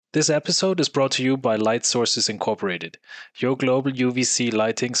This episode is brought to you by Light Sources Incorporated, your global UVC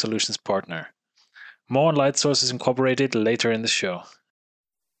lighting solutions partner. More on Light Sources Incorporated later in the show.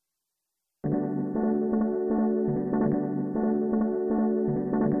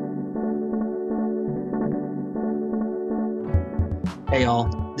 Hey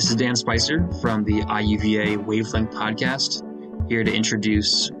all, this is Dan Spicer from the IUVA Wavelength podcast, here to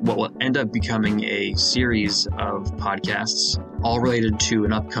introduce what will end up becoming a series of podcasts, all related to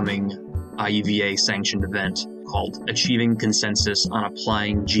an upcoming IUVA sanctioned event called Achieving Consensus on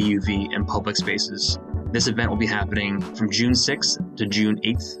Applying GUV in Public Spaces. This event will be happening from June 6th to June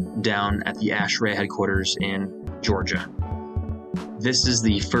 8th down at the ASHRAE headquarters in Georgia. This is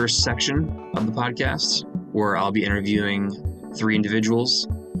the first section of the podcast where I'll be interviewing 3 individuals,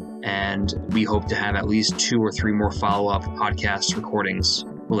 and we hope to have at least 2 or 3 more follow-up podcast recordings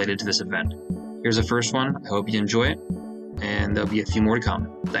related to this event. Here's the first one. I hope you enjoy it, and there'll be a few more to come.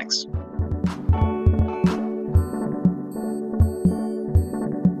 Thanks.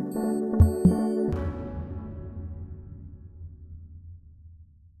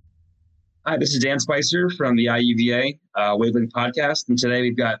 Hi, this is Dan Spicer from the IUVA Wavelength podcast, and today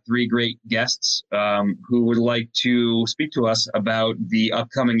we've got 3 great guests who would like to speak to us about the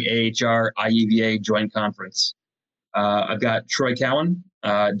upcoming AHR IUVA Joint Conference. I've got Troy Cowan,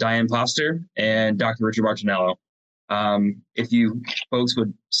 Diane Poster, and Dr. Richard Martinello. If you folks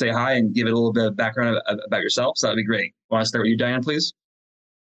would say hi and give it a little bit of background about yourselves, that would be great. Want to start with you, Diane, please?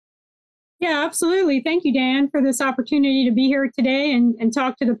 Yeah, absolutely. Thank you, Dan, for this opportunity to be here today and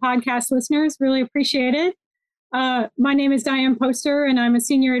talk to the podcast listeners. Really appreciate it. My name is Diane Poster, and I'm a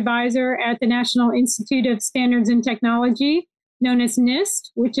senior advisor at the National Institute of Standards and Technology, known as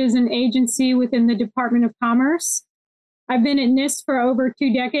NIST, which is an agency within the Department of Commerce. I've been at NIST for over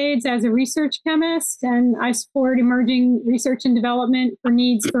 2 decades as a research chemist, and I support emerging research and development for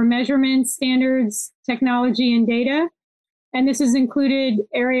needs for measurement, standards, technology, and data. And this has included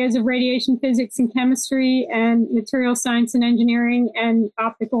areas of radiation physics and chemistry and material science and engineering and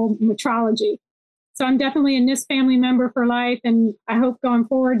optical metrology. So I'm definitely a NIST family member for life, and I hope going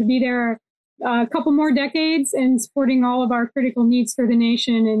forward to be there a couple more decades and supporting all of our critical needs for the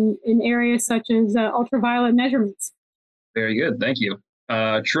nation in areas such as ultraviolet measurements. Very good. Thank you.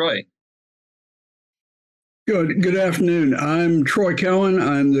 Troy. Good afternoon. I'm Troy Cowan.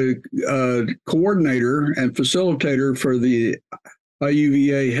 I'm the coordinator and facilitator for the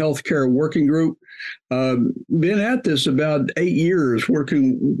IUVA Healthcare Working Group. Been at this about 8 years,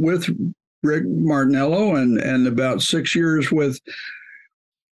 working with Rick Martinello and about 6 years with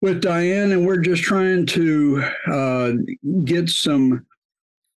Diane, and we're just trying to get some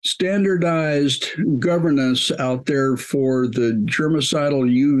standardized governance out there for the germicidal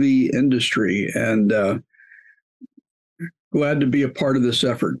UV industry, and glad to be a part of this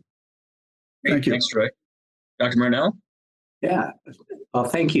effort. Thank you. Thanks, Troy. Dr. Martinello? Yeah. Well,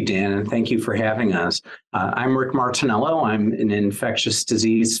 thank you, Dan, and thank you for having us. I'm Rick Martinello. I'm an infectious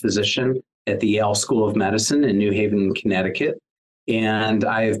disease physician at the Yale School of Medicine in New Haven, Connecticut. And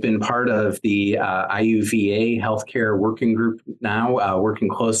I have been part of the IUVA Healthcare Working Group now, working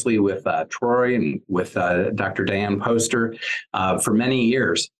closely with Troy and with Dr. Diane Poster for many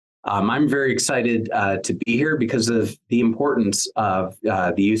years. I'm very excited to be here because of the importance of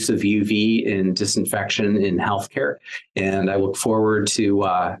the use of UV in disinfection in healthcare. And I look forward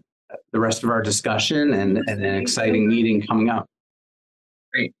to the rest of our discussion and an exciting meeting coming up.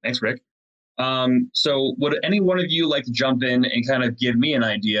 Great. Thanks, Rick. So would any one of you like to jump in and kind of give me an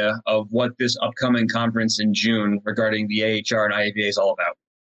idea of what this upcoming conference in June regarding the AHR and IUVA is all about?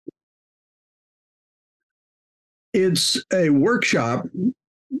 It's a workshop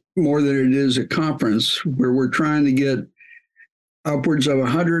more than it is a conference where we're trying to get upwards of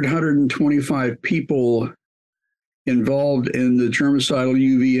 125 people involved in the germicidal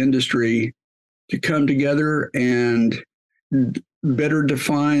UV industry to come together and better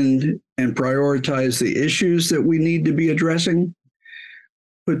define and prioritize the issues that we need to be addressing,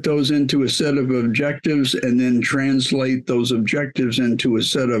 put those into a set of objectives, and then translate those objectives into a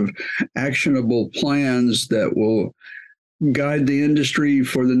set of actionable plans that will guide the industry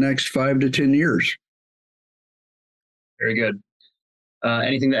for the next 5 to 10 years. Very good.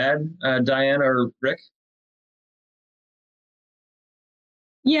 Anything to add, Diane or Rick?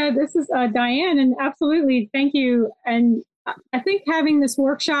 Yeah, this is Diane, and absolutely, thank you. And I think having this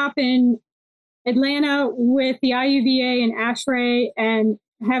workshop in Atlanta with the IUVA and ASHRAE and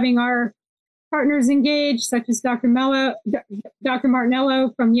having our partners engaged, such as Dr. Martinello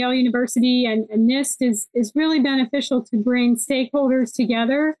from Yale University and NIST, is really beneficial to bring stakeholders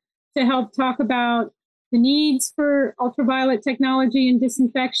together to help talk about the needs for ultraviolet technology and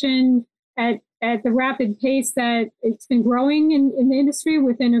disinfection at the rapid pace that it's been growing in the industry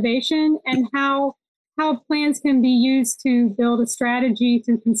with innovation, and how plans can be used to build a strategy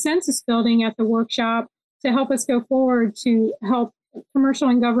through consensus building at the workshop to help us go forward to help commercial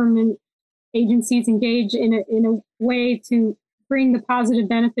and government agencies engage in a way to bring the positive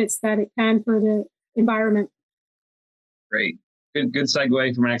benefits that it can for the environment. Great. Good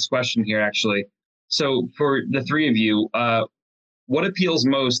segue for my next question here, actually. So for the three of you, what appeals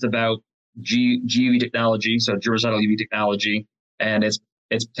most about GUV technology, so germicidal UV technology, and its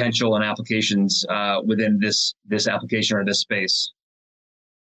potential and applications within this application or this space?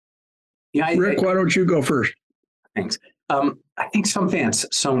 Yeah, Rick, why don't you go first? Thanks. I think something that's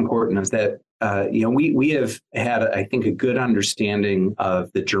so important is that we have had, I think, a good understanding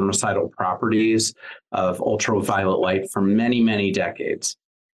of the germicidal properties of ultraviolet light for many, many decades.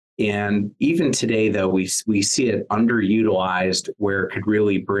 And even today, though, we see it underutilized where it could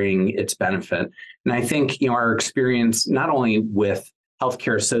really bring its benefit. And I think, our experience, not only with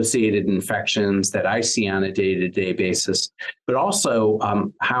healthcare associated infections that I see on a day-to-day basis, but also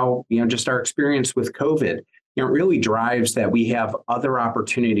how, just our experience with COVID, it really drives that we have other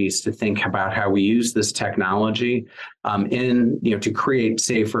opportunities to think about how we use this technology to create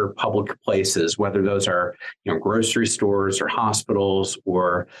safer public places, whether those are grocery stores or hospitals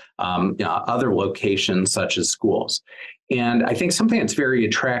or other locations such as schools. And I think something that's very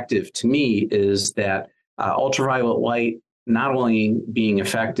attractive to me is that ultraviolet light not only being an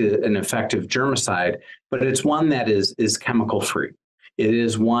effective germicide, but it's one that is chemical free. It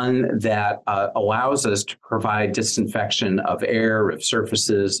is one that allows us to provide disinfection of air, of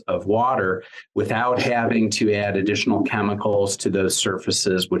surfaces, of water without having to add additional chemicals to those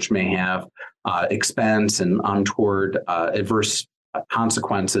surfaces, which may have expense and untoward adverse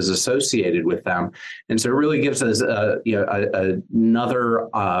consequences associated with them. And so it really gives us another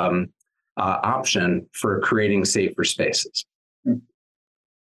option for creating safer spaces.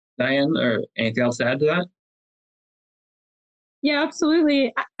 Diane, or anything else to add to that? Yeah,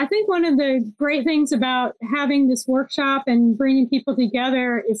 absolutely. I think one of the great things about having this workshop and bringing people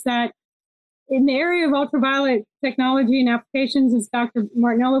together is that in the area of ultraviolet technology and applications, as Dr.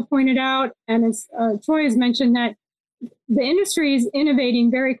 Martinello pointed out, and as Troy has mentioned, that the industry is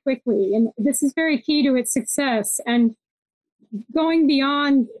innovating very quickly, and this is very key to its success. And going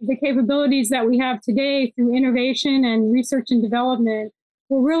beyond the capabilities that we have today through innovation and research and development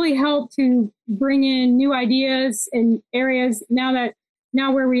will really help to bring in new ideas in areas now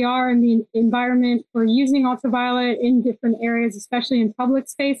where we are in the environment for using ultraviolet in different areas, especially in public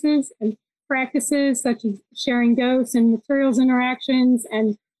spaces, and practices such as sharing dose and materials interactions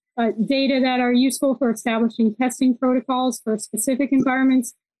and data that are useful for establishing testing protocols for specific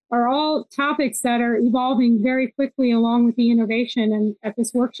environments are all topics that are evolving very quickly along with the innovation. And at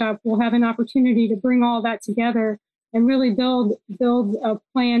this workshop, we'll have an opportunity to bring all that together and really build a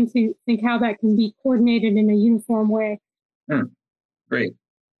plan to think how that can be coordinated in a uniform way. Great.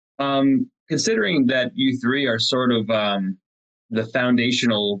 Considering that you three are sort of the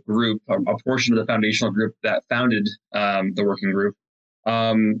foundational group, a portion of the foundational group that founded the working group,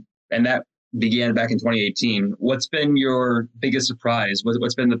 and that began back in 2018, what's been your biggest surprise?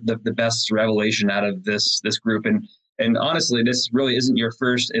 What's been the best revelation out of this group? And honestly, this really isn't your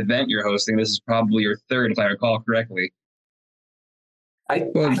first event you're hosting. This is probably your third, if I recall correctly.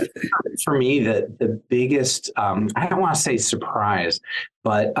 For me, the biggest, I don't want to say surprise,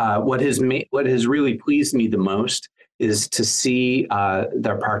 but what has really pleased me the most is to see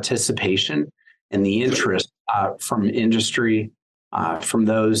the participation and the interest from industry, from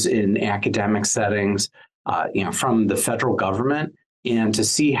those in academic settings, from the federal government, and to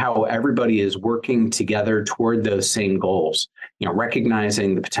see how everybody is working together toward those same goals,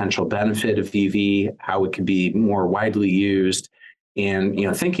 recognizing the potential benefit of UV, how it could be more widely used,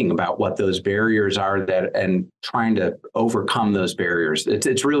 and thinking about what those barriers are and trying to overcome those barriers.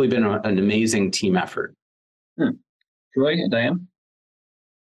 It's really been an amazing team effort. Troy, Diane?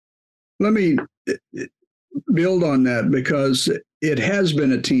 Let me build on that, because it has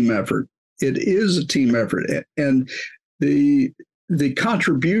been a team effort. It is a team effort, and the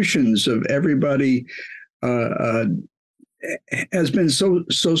contributions of everybody has been so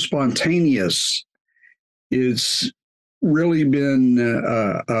spontaneous. It's really been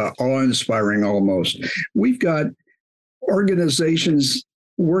awe-inspiring almost. We've got organizations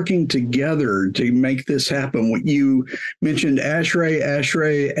working together to make this happen. You mentioned ASHRAE.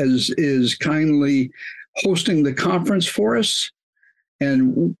 ASHRAE is kindly hosting the conference for us.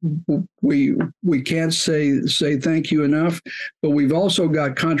 And we can't say thank you enough, but we've also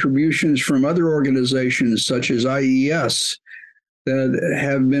got contributions from other organizations such as IES that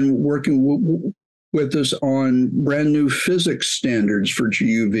have been working with us on brand new physics standards for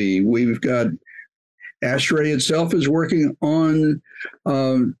GUV. We've got ASTRAE itself is working on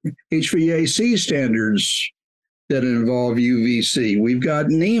HVAC standards that involve UVC. We've got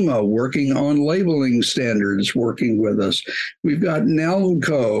NEMA working on labeling standards, working with us. We've got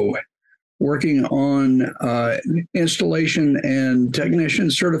NELCO working on installation and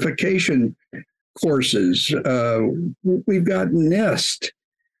technician certification courses. We've got NIST.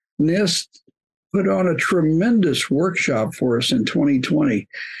 NIST put on a tremendous workshop for us in 2020,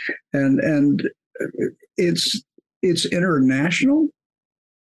 and it's international.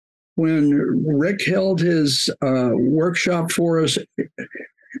 When Rick held his workshop for us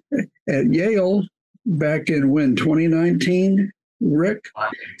at Yale back in 2019, Rick?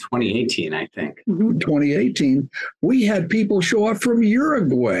 2018, I think. 2018, we had people show up from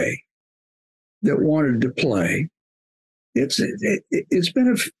Uruguay that wanted to play. It's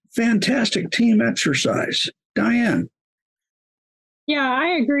been a fantastic team exercise. Diane. Yeah,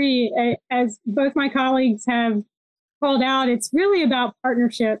 I agree. As both my colleagues have called out, it's really about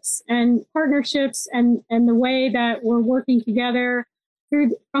partnerships and the way that we're working together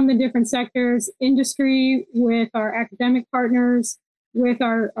from the different sectors, industry, with our academic partners, with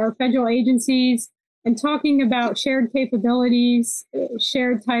our federal agencies, and talking about shared capabilities,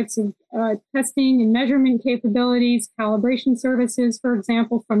 shared types of testing and measurement capabilities, calibration services, for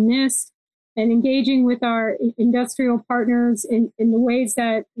example, from NIST, and engaging with our industrial partners in the ways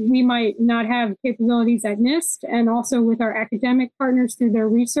that we might not have capabilities at NIST, and also with our academic partners through their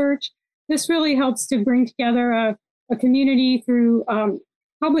research. This really helps to bring together a community through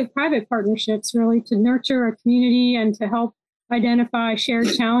public-private partnerships, really to nurture a community and to help identify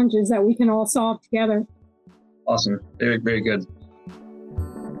shared challenges that we can all solve together. Awesome. Very, very good.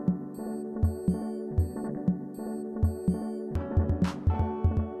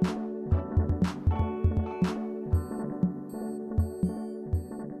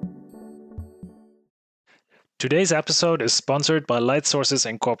 Today's episode is sponsored by Light Sources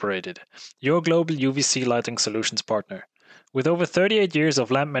Incorporated, your global UVC lighting solutions partner. With over 38 years of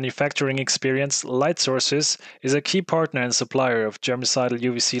lamp manufacturing experience, Light Sources is a key partner and supplier of germicidal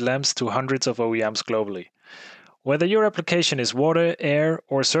UVC lamps to hundreds of OEMs globally. Whether your application is water, air,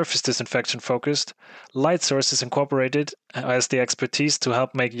 or surface disinfection focused, Light Sources Incorporated has the expertise to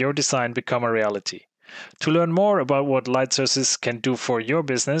help make your design become a reality. To learn more about what Light Sources can do for your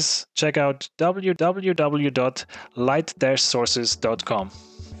business, check out www.light-sources.com.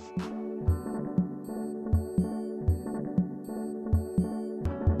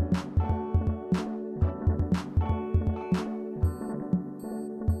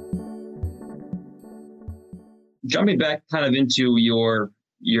 Jumping back kind of into your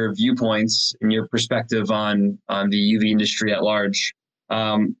viewpoints and your perspective on the UV industry at large,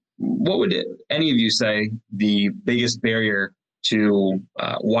 what would any of you say the biggest barrier to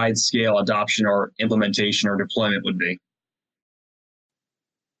wide-scale adoption or implementation or deployment would be?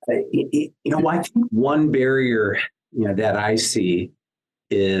 I think one barrier that I see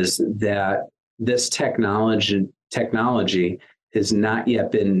is that this technology has not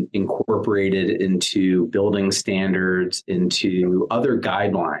yet been incorporated into building standards, into other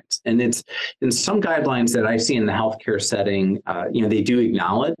guidelines. And it's in some guidelines that I see in the healthcare setting, they do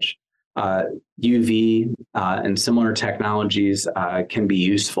acknowledge UV and similar technologies can be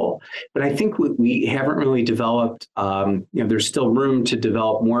useful. But I think we haven't really developed, there's still room to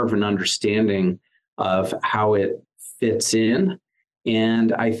develop more of an understanding of how it fits in.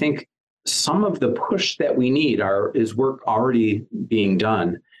 And I think some of the push that we need is work already being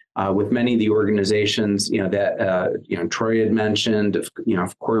done with many of the organizations, that Troy had mentioned,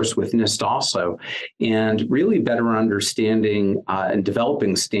 of course, with NIST also, and really better understanding and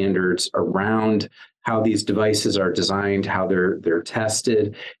developing standards around how these devices are designed, how they're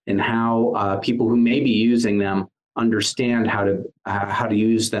tested, and how people who may be using them understand how to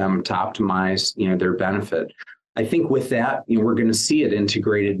use them to optimize, their benefit. I think with that, we're going to see it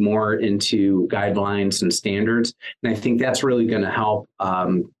integrated more into guidelines and standards. And I think that's really going to help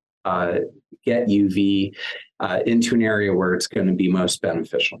get UV into an area where it's going to be most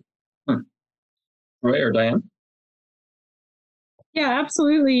beneficial. Roy or Diane? Yeah,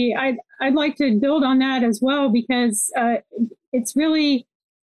 absolutely. I'd like to build on that as well, because it's really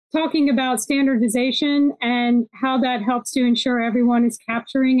talking about standardization and how that helps to ensure everyone is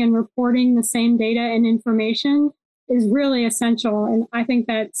capturing and reporting the same data and information is really essential. And I think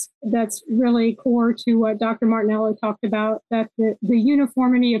that's really core to what Dr. Martinello talked about, that the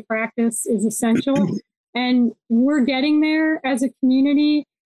uniformity of practice is essential. And we're getting there as a community,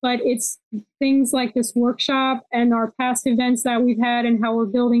 but it's things like this workshop and our past events that we've had and how we're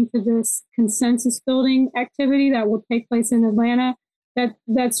building to this consensus building activity that will take place in Atlanta,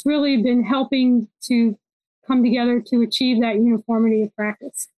 that's really been helping to come together to achieve that uniformity of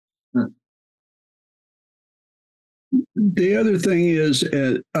practice. The other thing is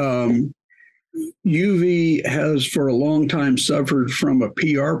UV has for a long time suffered from a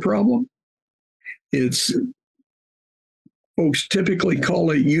PR problem. Folks typically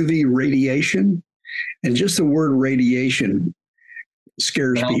call it UV radiation, and just the word radiation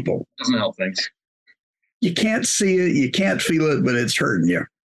scares people. Doesn't help things. You can't see it, you can't feel it, but it's hurting you.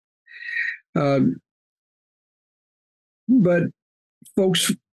 But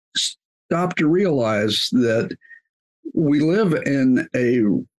folks stop to realize that we live in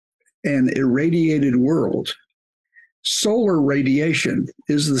an irradiated world. Solar radiation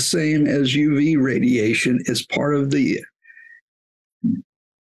is the same as UV radiation. It's part of the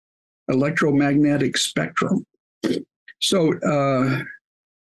electromagnetic spectrum. So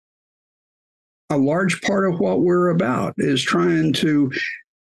a large part of what we're about is trying to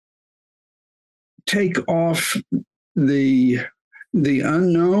take off the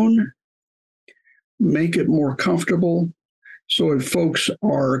unknown, make it more comfortable, so that folks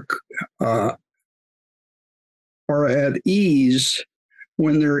are at ease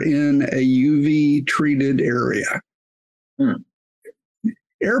when they're in a UV treated area.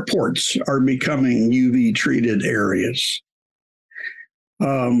 Airports are becoming UV treated areas.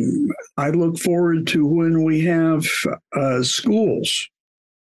 I look forward to when we have schools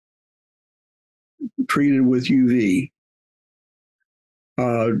treated with UV.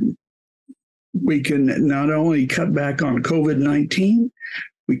 We can not only cut back on COVID-19,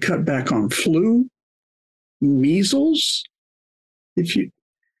 we cut back on flu, measles.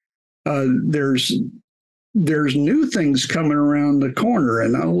 There's new things coming around the corner,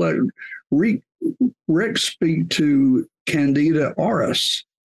 and I'll let Rick speak to Candida auris.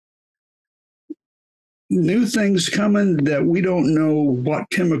 New things coming that we don't know what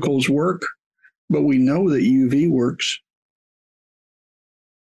chemicals work, but we know that UV works.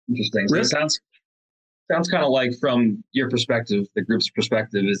 Interesting. So it sounds kind of like, from your perspective, the group's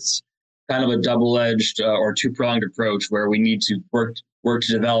perspective, it's kind of a double-edged or two-pronged approach where we need to work to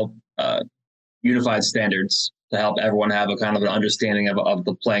develop unified standards to help everyone have a kind of an understanding of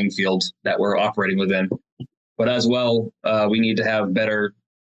the playing field that we're operating within. But as well, we need to have better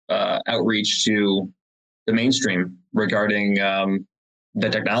outreach to the mainstream regarding the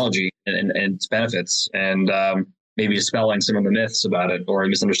technology and its benefits, and maybe dispelling some of the myths about it or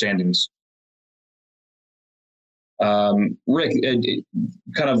misunderstandings. Rick,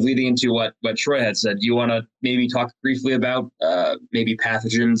 kind of leading into what Troy had said, do you want to maybe talk briefly about maybe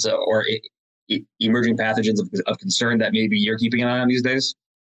pathogens or emerging pathogens of concern that maybe you're keeping an eye on these days?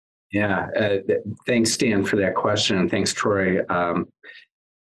 Yeah, thanks, Dan, for that question, and thanks, Troy.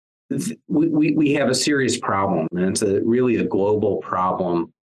 We have a serious problem, and it's really a global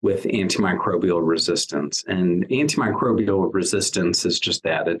problem with antimicrobial resistance. And antimicrobial resistance is just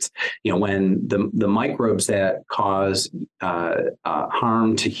that. It's, when the microbes that cause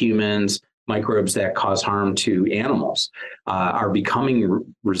harm to humans, microbes that cause harm to animals are becoming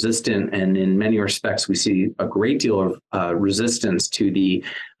resistant. And in many respects, we see a great deal of resistance to the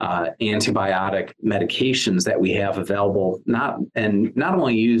antibiotic medications that we have available, not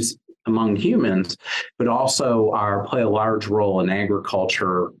only used among humans, but also play a large role in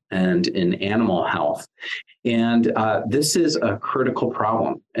agriculture and in animal health. And this is a critical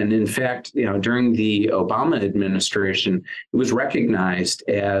problem. And in fact, during the Obama administration, it was recognized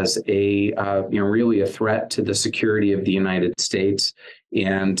as really a threat to the security of the United States.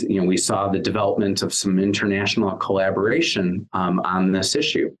 And, we saw the development of some international collaboration on this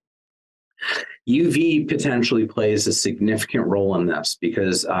issue. UV potentially plays a significant role in this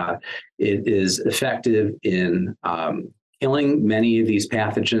because it is effective in killing many of these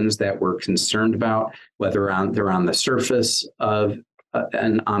pathogens that we're concerned about, whether they're on the surface of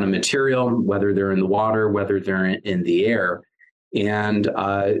and on a material, whether they're in the water, whether they're in the air. And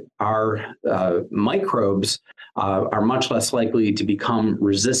our microbes are much less likely to become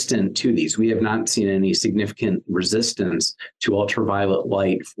resistant to these. We have not seen any significant resistance to ultraviolet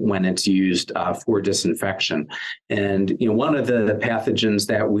light when it's used for disinfection. And one of the pathogens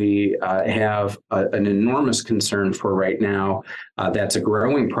that we have an enormous concern for right now, that's a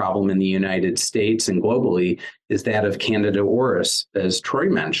growing problem in the United States and globally, is that of Candida auris, as Troy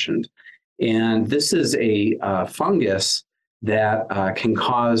mentioned. And this is a fungus that can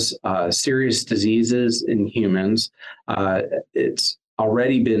cause serious diseases in humans. It's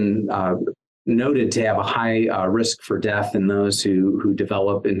already been noted to have a high risk for death in those who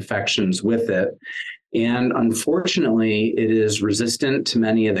develop infections with it. And unfortunately, it is resistant to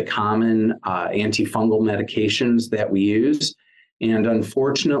many of the common antifungal medications that we use. And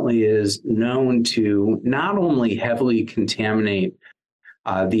unfortunately, is known to not only heavily contaminate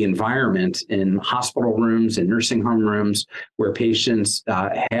the environment in hospital rooms and nursing home rooms where patients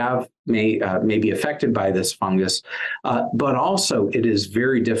may be affected by this fungus, but also it is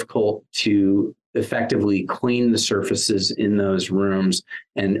very difficult to effectively clean the surfaces in those rooms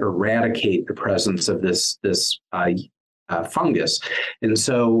and eradicate the presence of this fungus. And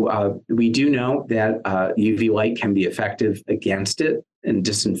so we do know that UV light can be effective against it and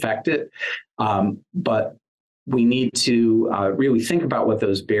disinfect it, but we need to really think about what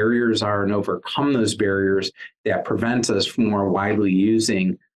those barriers are and overcome those barriers that prevent us from more widely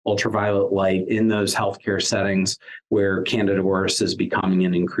using ultraviolet light in those healthcare settings where Candida auris is becoming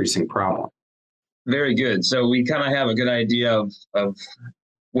an increasing problem. Very good. So we kind of have a good idea of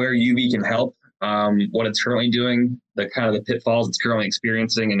where UV can help, what it's currently doing, the kind of the pitfalls it's currently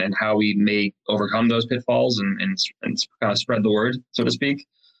experiencing, and how we may overcome those pitfalls and kind of spread the word, so to speak.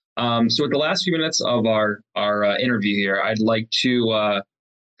 So with the last few minutes of our interview here, I'd like to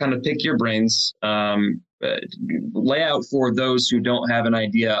kind of pick your brains, lay out for those who don't have an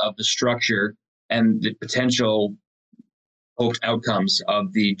idea of the structure and the potential hoped outcomes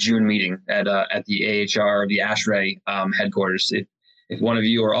of the June meeting at the AHR, the ASHRAE headquarters. If one of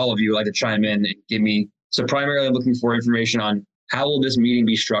you or all of you would like to chime in and give me, so primarily I'm looking for information on how will this meeting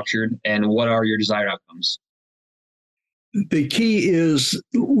be structured and what are your desired outcomes? The key is,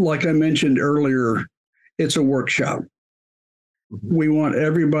 like I mentioned earlier, it's a workshop. We want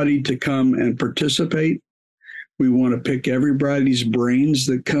everybody to come and participate. We want to pick everybody's brains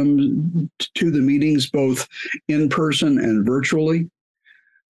that come to the meetings, both in person and virtually.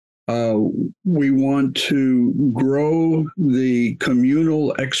 We want to grow the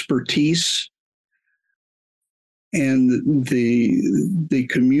communal expertise and the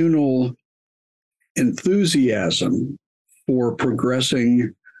communal enthusiasm for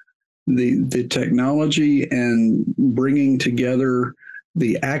progressing the technology and bringing together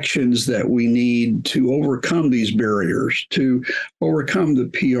the actions that we need to overcome these barriers, to overcome the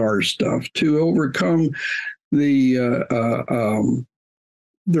PR stuff, to overcome the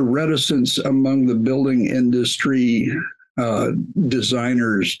reticence among the building industry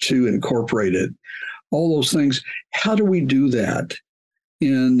designers to incorporate it. All those things. How do we do that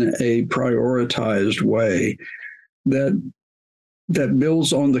in a prioritized way that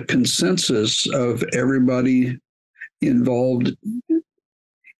builds on the consensus of everybody involved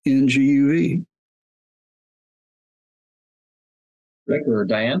in GUV? Rick or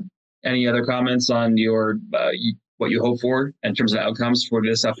Diane, any other comments on your what you hope for in terms of outcomes for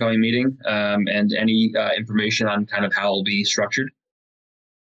this upcoming meeting, and any information on kind of how it'll be structured?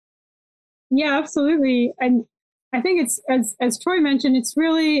 Yeah, absolutely. And I think it's, as Troy mentioned, it's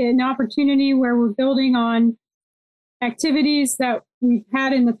really an opportunity where we're building on activities that we've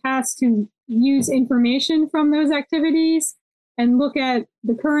had in the past to use information from those activities and look at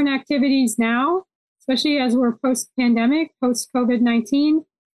the current activities now, especially as we're post-pandemic, post-COVID-19,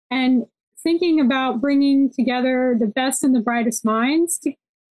 and thinking about bringing together the best and the brightest minds to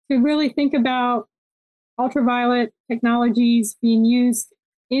really think about ultraviolet technologies being used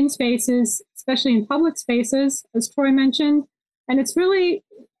in spaces, especially in public spaces, as Troy mentioned. And it's really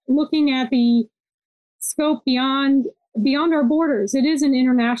looking at the scope beyond our borders. It is an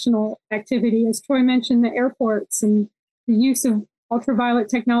international activity, as Troy mentioned, the airports and the use of ultraviolet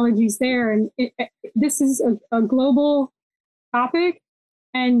technologies there. And this is a global topic.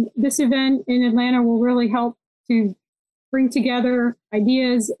 And this event in Atlanta will really help to bring together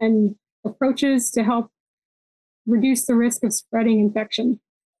ideas and approaches to help reduce the risk of spreading infection.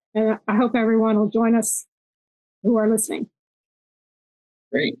 And I hope everyone will join us who are listening.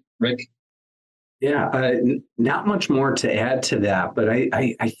 Great. Rick? Yeah, not much more to add to that, but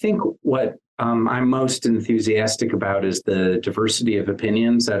I think what I'm most enthusiastic about is the diversity of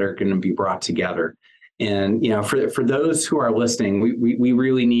opinions that are going to be brought together. And, for those who are listening, we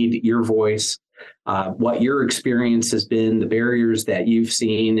really need your voice, what your experience has been, the barriers that you've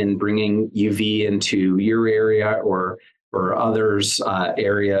seen in bringing UV into your area or others'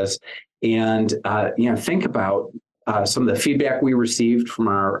 areas. And, think about some of the feedback we received from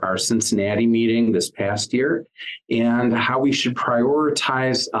our Cincinnati meeting this past year and how we should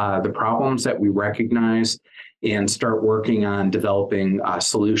prioritize the problems that we recognize and start working on developing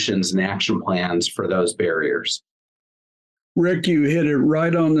solutions and action plans for those barriers. Rick, you hit it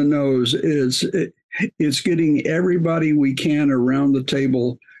right on the nose. It's getting everybody we can around the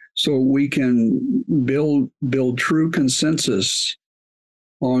table so we can build true consensus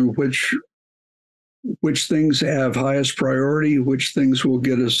on which things have highest priority, which things will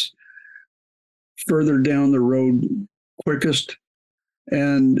get us further down the road quickest.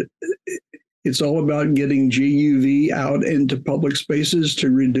 And it's all about getting GUV out into public spaces to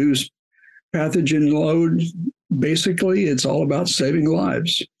reduce pathogen load. Basically, it's all about saving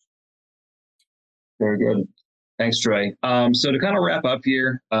lives. Very good. Thanks, Troy. So to kind of wrap up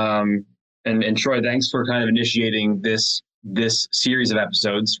here, and Troy, thanks for kind of initiating this series of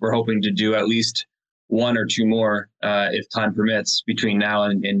episodes. We're hoping to do at least one or two more, if time permits, between now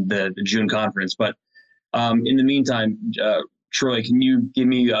and the June conference. But in the meantime, Troy, can you give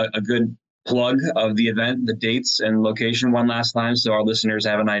me a good plug of the event, the dates and location one last time, so our listeners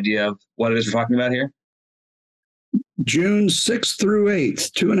have an idea of what it is we're talking about here? June 6th through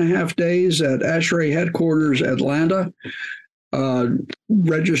 8th, 2.5 days at ASHRAE headquarters, Atlanta.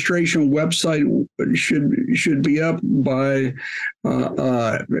 Registration website should be up by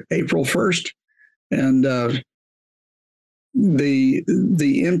April 1st. And the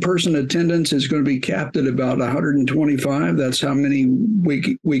in-person attendance is going to be capped at about 125. That's how many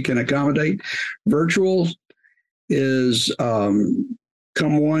we can accommodate. Virtual is come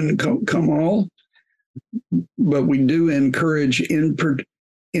one, come all. But we do encourage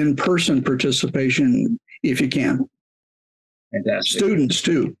in-person participation if you can. Fantastic. Students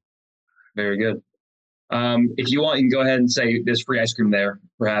too. Very good. If you want, you can go ahead and say there's free ice cream there,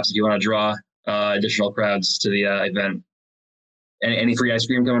 perhaps, if you want to draw additional crowds to the event. Any free ice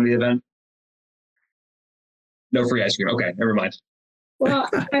cream coming to the event? No free ice cream. Okay, never mind. Well,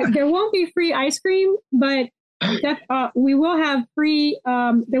 there won't be free ice cream, but we will have free,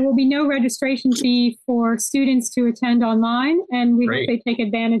 there will be no registration fee for students to attend online, and we hope they take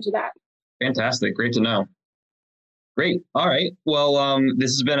advantage of that. Fantastic. Great to know. Great. All right. Well,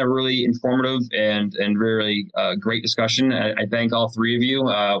 this has been a really informative and really great discussion. I thank all three of you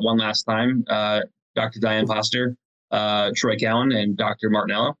one last time, Dr. Diane Poster, Troy Cowan, and Dr.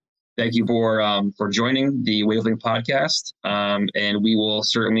 Martinello. Thank you for joining the Wavelength podcast, and we will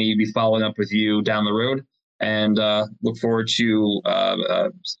certainly be following up with you down the road, and look forward to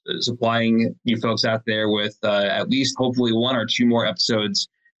supplying you folks out there with at least hopefully one or two more episodes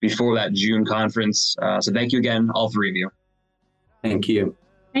before that June conference. So thank you again, all three of you. Thank you.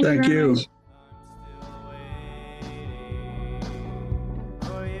 Thank you.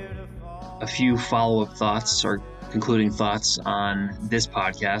 A few follow-up thoughts or concluding thoughts on this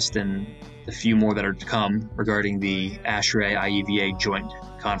podcast and the few more that are to come regarding the ASHRAE IEVA joint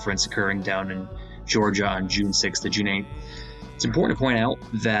conference occurring down in Georgia on June 6th to June 8th. It's important to point out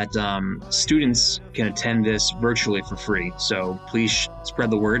that students can attend this virtually for free. So please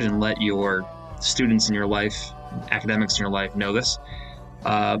spread the word and let your students in your life, academics in your life, know this.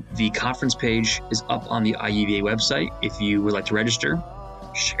 The conference page is up on the IEVA website. If you would like to register,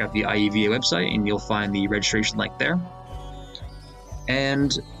 check out the IEVA website and you'll find the registration link there.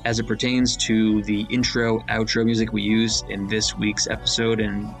 And as it pertains to the intro, outro music we use in this week's episode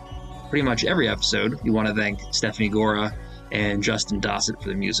and pretty much every episode, we want to thank Stephanie Gora and Justin Dossett for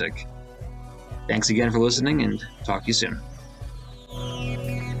the music. Thanks again for listening, and talk to you soon.